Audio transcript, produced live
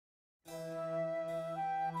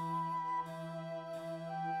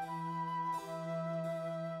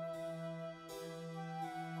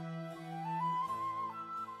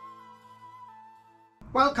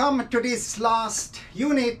Welcome to this last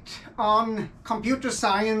unit on computer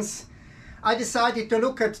science. I decided to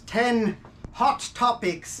look at 10 hot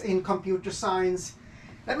topics in computer science.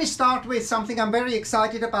 Let me start with something I'm very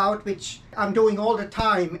excited about, which I'm doing all the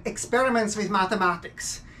time: experiments with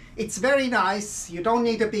mathematics. It's very nice. You don't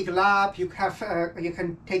need a big lab. You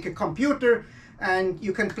can take a computer and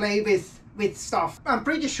you can play with stuff. I'm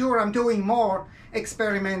pretty sure I'm doing more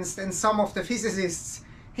experiments than some of the physicists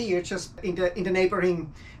here just in the neighboring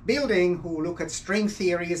building who look at string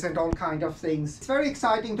theories and all kind of things. It's very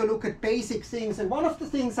exciting to look at basic things, and one of the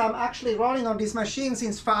things I'm actually running on this machine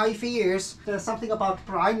since 5 years, there's something about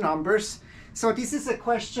prime numbers. So this is a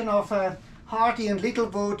question of Hardy and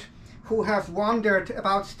Littlewood, who have wondered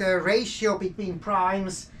about the ratio between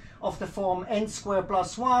primes of the form n squared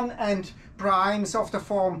plus 1 and primes of the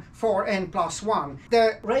form 4n plus 1.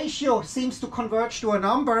 The ratio seems to converge to a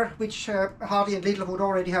number which Hardy and Littlewood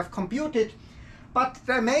already have computed, but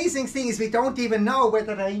the amazing thing is we don't even know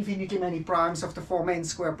whether there are infinitely many primes of the form n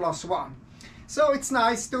squared plus 1. So it's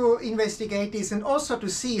nice to investigate this and also to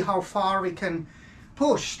see how far we can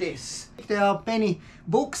push this. There are many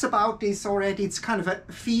books about this already. It's kind of a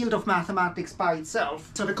field of mathematics by itself.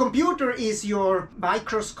 So the computer is your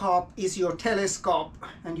microscope, is your telescope,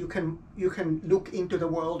 and you can look into the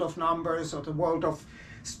world of numbers or the world of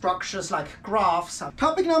structures like graphs.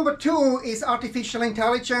 Topic number 2 is artificial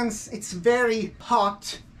intelligence. It's very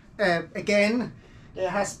hot again. There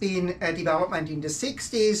has been a development in the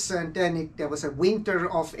 60s, and then there was a winter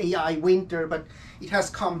of AI winter, but it has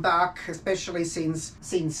come back, especially since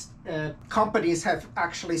companies have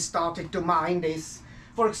actually started to mine this.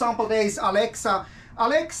 For example, there is Alexa.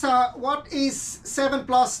 Alexa, what is 7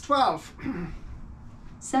 plus 12?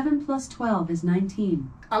 7 plus 12 is 19.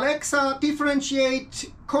 Alexa,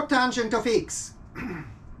 differentiate cotangent of x.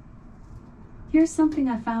 Here's something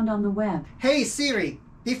I found on the web. Hey Siri,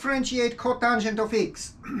 differentiate cotangent of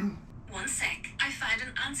x. 1 sec, I found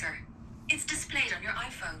an answer. It's displayed on your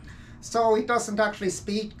iPhone. So it doesn't actually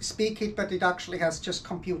speak it, but it actually has just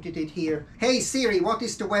computed it here. Hey Siri, what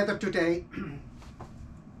is the weather today?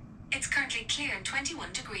 It's currently clear and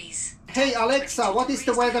 21 degrees. Hey Alexa, what is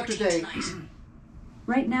the weather today?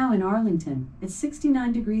 Right now in Arlington, it's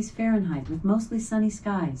 69 degrees Fahrenheit with mostly sunny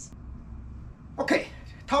skies. Okay,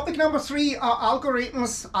 topic number 3 are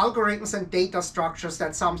algorithms and data structures.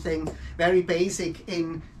 That's something very basic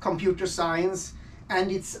in computer science.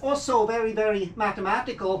 And it's also very, very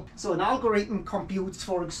mathematical. So an algorithm computes,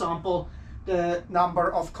 for example, the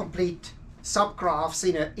number of complete subgraphs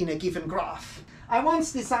in a given graph. I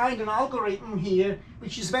once designed an algorithm here,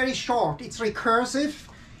 which is very short. It's recursive.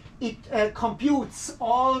 It computes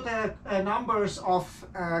all the numbers of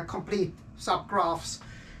complete subgraphs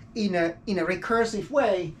in a recursive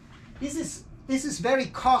way. This is very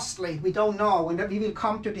costly. We don't know, and we will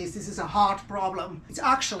come to this. This is a hard problem. It's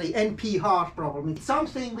actually NP hard problem. It's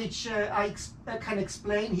something which I can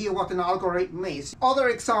explain here what an algorithm is. Other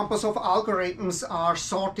examples of algorithms are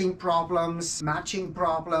sorting problems, matching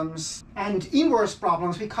problems, and inverse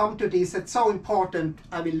problems. We come to this. It's so important.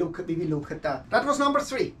 We will look at that. That was number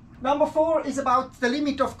 3. Number 4 is about the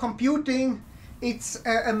limit of computing. It's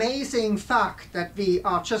an amazing fact that we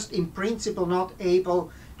are just in principle not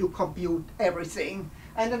able to compute everything.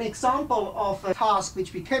 And an example of a task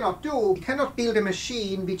which we cannot do, we cannot build a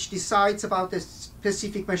machine which decides about a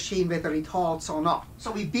specific machine whether it halts or not.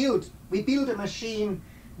 So we build a machine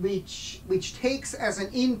which takes as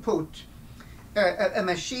an input a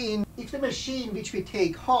machine. If the machine which we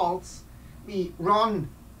take halts, we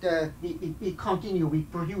continue, we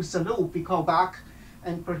produce a loop, we go back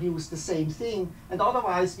and produce the same thing, and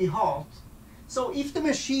otherwise we halt. So if the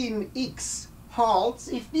machine X halts,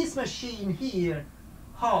 if this machine here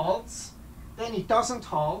halts, then it doesn't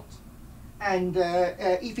halt, and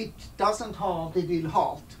if it doesn't halt, it will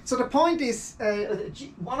halt. So the point is,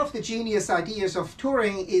 one of the genius ideas of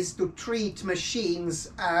Turing is to treat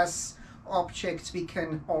machines as objects we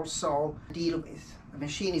can also deal with. A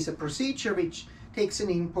machine is a procedure which takes an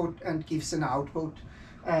input and gives an output.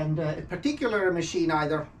 And a particular machine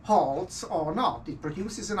either halts or not. It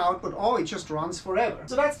produces an output or it just runs forever.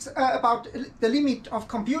 So that's about the limit of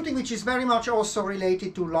computing, which is very much also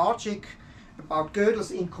related to logic, about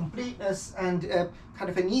Gödel's incompleteness, and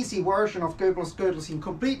kind of an easy version of Gödel's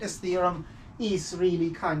incompleteness theorem is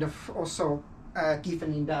really kind of also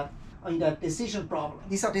given in that decision problem.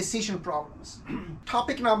 These are decision problems.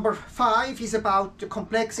 Topic number 5 is about the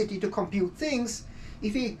complexity to compute things.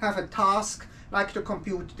 If we have a task like to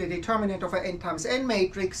compute the determinant of an n times n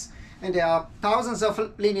matrix, and there are thousands of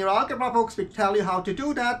linear algebra books which tell you how to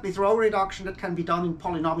do that with row reduction that can be done in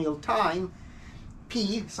polynomial time.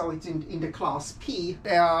 P, so it's in the class P.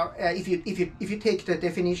 There are, if you take the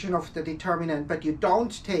definition of the determinant, but you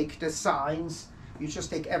don't take the signs, you just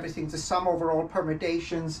take everything, the sum over all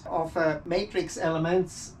permutations of matrix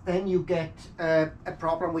elements, then you get a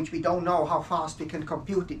problem which we don't know how fast we can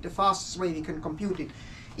compute it. The fastest way we can compute it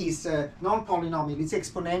is non-polynomial, it's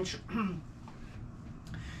exponential.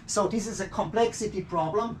 So this is a complexity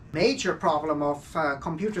problem. Major problem of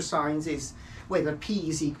computer science is whether P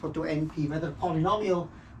is equal to NP, whether polynomial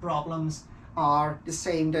problems are the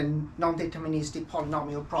same than non-deterministic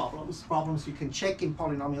polynomial problems, problems you can check in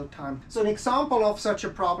polynomial time. So an example of such a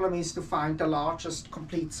problem is to find the largest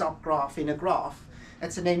complete subgraph in a graph.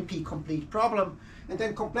 That's an NP complete problem. And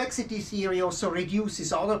then complexity theory also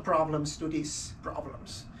reduces other problems to these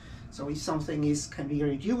problems. So if something can be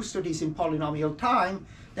reduced to this in polynomial time,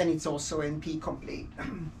 then it's also NP complete.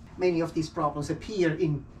 Many of these problems appear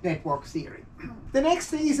in network theory. The next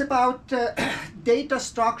thing is about data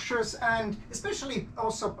structures, and especially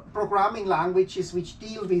also programming languages which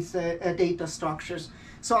deal with data structures.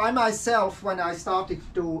 So I myself, when I started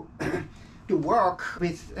to work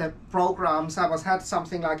with programs, I had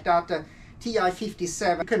something like that,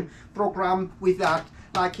 TI-57. You can program with that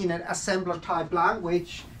like in an assembler type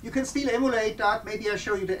language. You can still emulate that. Maybe I'll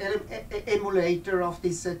show you the emulator of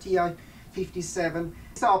this TI-57.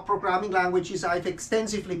 These are programming languages I've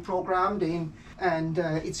extensively programmed in, and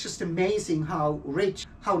it's just amazing how rich,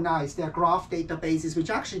 how nice. They're graph databases, which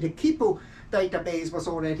actually the Kipu database was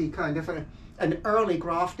already kind of an early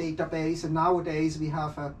graph database, and nowadays we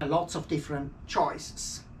have lots of different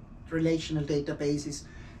choices. Relational databases,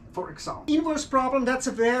 for example. Inverse problem, that's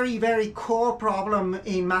a very, very core problem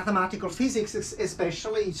in mathematical physics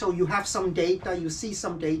especially. So you have some data, you see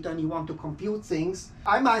some data, and you want to compute things.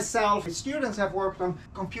 I myself, with students, have worked on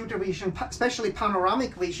computer vision, especially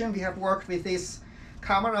panoramic vision. We have worked with this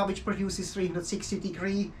camera which produces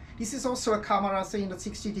 360-degree. This is also a camera,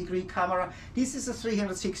 360-degree camera. This is a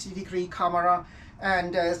 360-degree camera.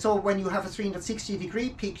 And so when you have a 360-degree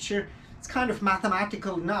picture, it's kind of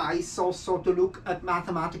mathematical nice also to look at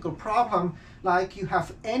mathematical problem, like you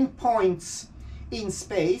have endpoints in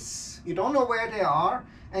space, you don't know where they are,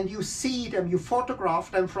 and you see them, you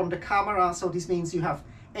photograph them from the camera, so this means you have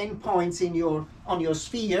endpoints on your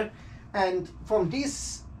sphere, and from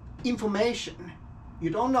this information,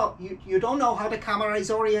 you don't know how the camera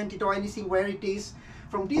is oriented or anything, where it is.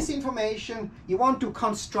 From this information, you want to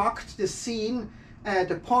construct the scene,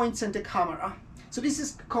 the points and the camera. So this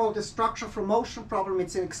is called the structure from motion problem.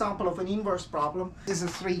 It's an example of an inverse problem. This is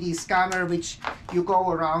a 3D scanner which you go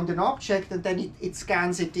around an object and then it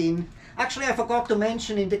scans it in. Actually, I forgot to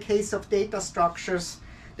mention in the case of data structures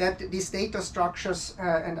that these data structures,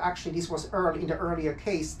 and actually this was in the earlier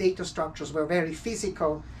case, data structures were very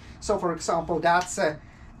physical. So for example, that's a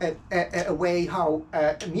way how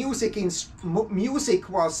music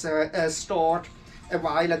was stored a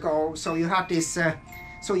while ago. So you had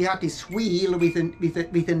this wheel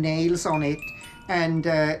with the nails on it, and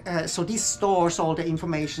so this stores all the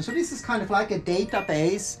information. So this is kind of like a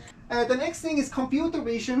database. The next thing is computer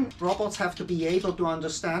vision. Robots have to be able to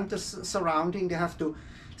understand the surrounding. They have to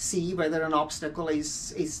see whether an obstacle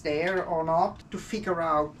is there or not, to figure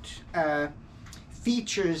out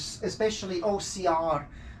features, especially OCR.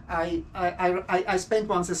 I spent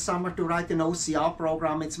once a summer to write an OCR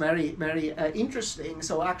program. It's very, very interesting.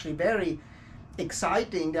 So actually very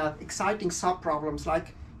exciting. There are exciting subproblems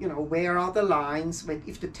like, you know, where are the lines?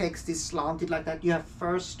 If the text is slanted like that, you have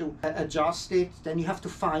first to adjust it, then you have to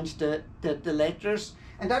find the letters.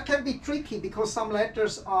 And that can be tricky because some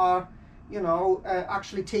letters are, you know,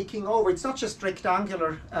 actually taking over. It's not just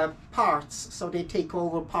rectangular parts, so they take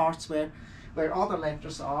over parts where other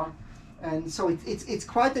letters are. And so it's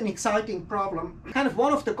quite an exciting problem. Kind of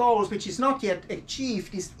one of the goals, which is not yet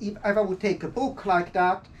achieved, is if I would take a book like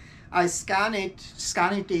that, I scan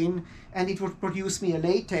it in, and it would produce me a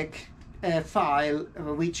LaTeX file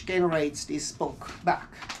which generates this book back.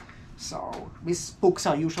 So these books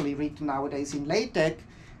are usually written nowadays in LaTeX,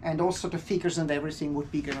 and also the figures and everything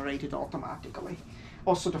would be generated automatically.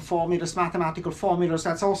 Also the formulas, mathematical formulas,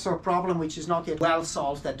 that's also a problem which is not yet well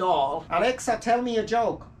solved at all. Alexa, tell me a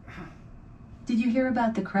joke. Did you hear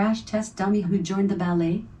about the crash test dummy who joined the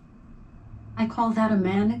ballet? I call that a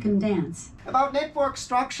mannequin dance. About network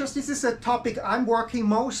structures, this is a topic I'm working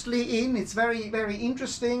mostly in. It's very, very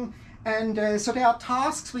interesting. And so there are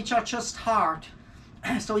tasks which are just hard.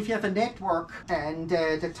 So if you have a network and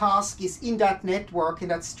the task is in that network, in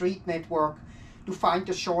that street network, to find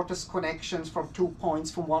the shortest connections from 2 points,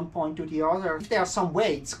 from one point to the other. If there are some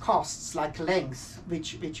weights, costs like length,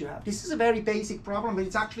 which you have. This is a very basic problem, but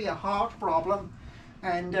it's actually a hard problem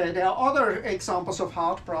And there are other examples of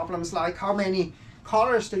hard problems, like how many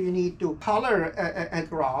colors do you need to color a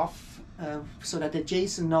graph so that the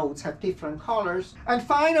JSON nodes have different colors. And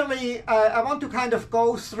finally, I want to kind of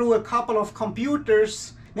go through a couple of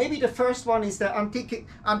computers. Maybe the first one is the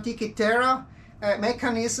Antikythera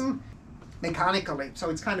mechanism, mechanically. So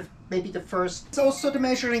it's kind of maybe the first. It's also the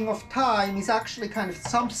measuring of time is actually kind of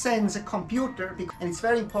some sense a computer, and it's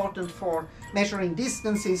very important for measuring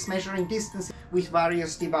distances with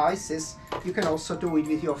various devices. You can also do it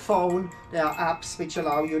with your phone. There are apps which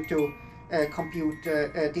allow you to compute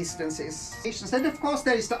distances. And of course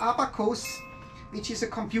there is the abacus, which is a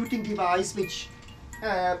computing device which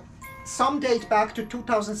some date back to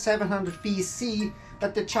 2700 BC,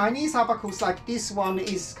 but the Chinese abacus, like this one,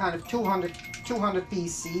 is kind of 200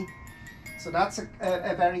 BC. So that's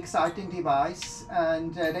a very exciting device.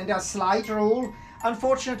 And then there's slide rule.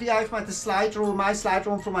 Unfortunately, I've got the slide rule. My slide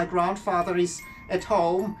rule from my grandfather is at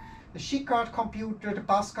home. The Shikart computer, the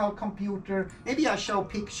Pascal computer. Maybe I show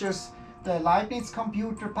pictures. The Leibniz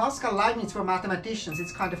computer. Pascal, Leibniz were mathematicians.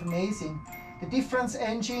 It's kind of amazing. The difference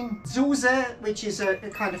engine, SUSE, which is a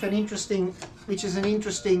kind of an interesting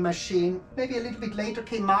machine. Maybe a little bit later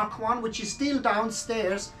came Mark I, which is still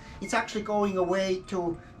downstairs. It's actually going away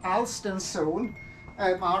to Alston soon,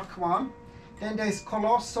 Mark I. Then there's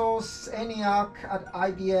Colossus, ENIAC at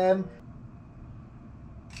IBM.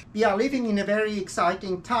 We are living in a very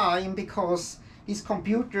exciting time because these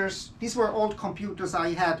computers, these were old computers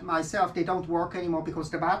I had myself. They don't work anymore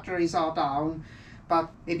because the batteries are down.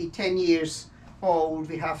 But maybe 10 years old,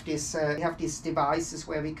 we have these devices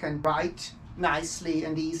where we can write nicely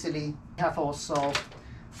and easily. We have also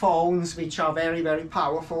phones which are very, very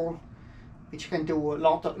powerful, which can do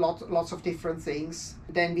lots of different things.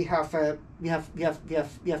 Then we have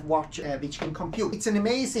watch which can compute. It's an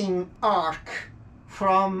amazing arc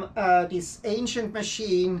from this ancient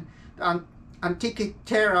machine,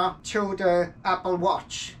 Antikythera, to the Apple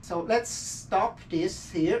Watch. So let's stop this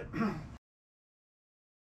here.